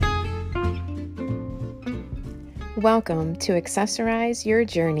Welcome to Accessorize Your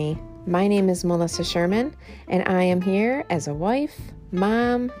Journey. My name is Melissa Sherman, and I am here as a wife,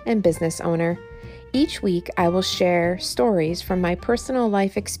 mom, and business owner. Each week, I will share stories from my personal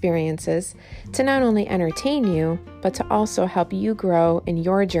life experiences to not only entertain you, but to also help you grow in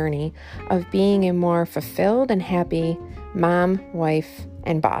your journey of being a more fulfilled and happy mom, wife,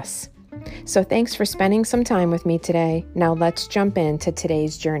 and boss. So thanks for spending some time with me today. Now let's jump into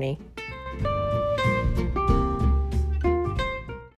today's journey.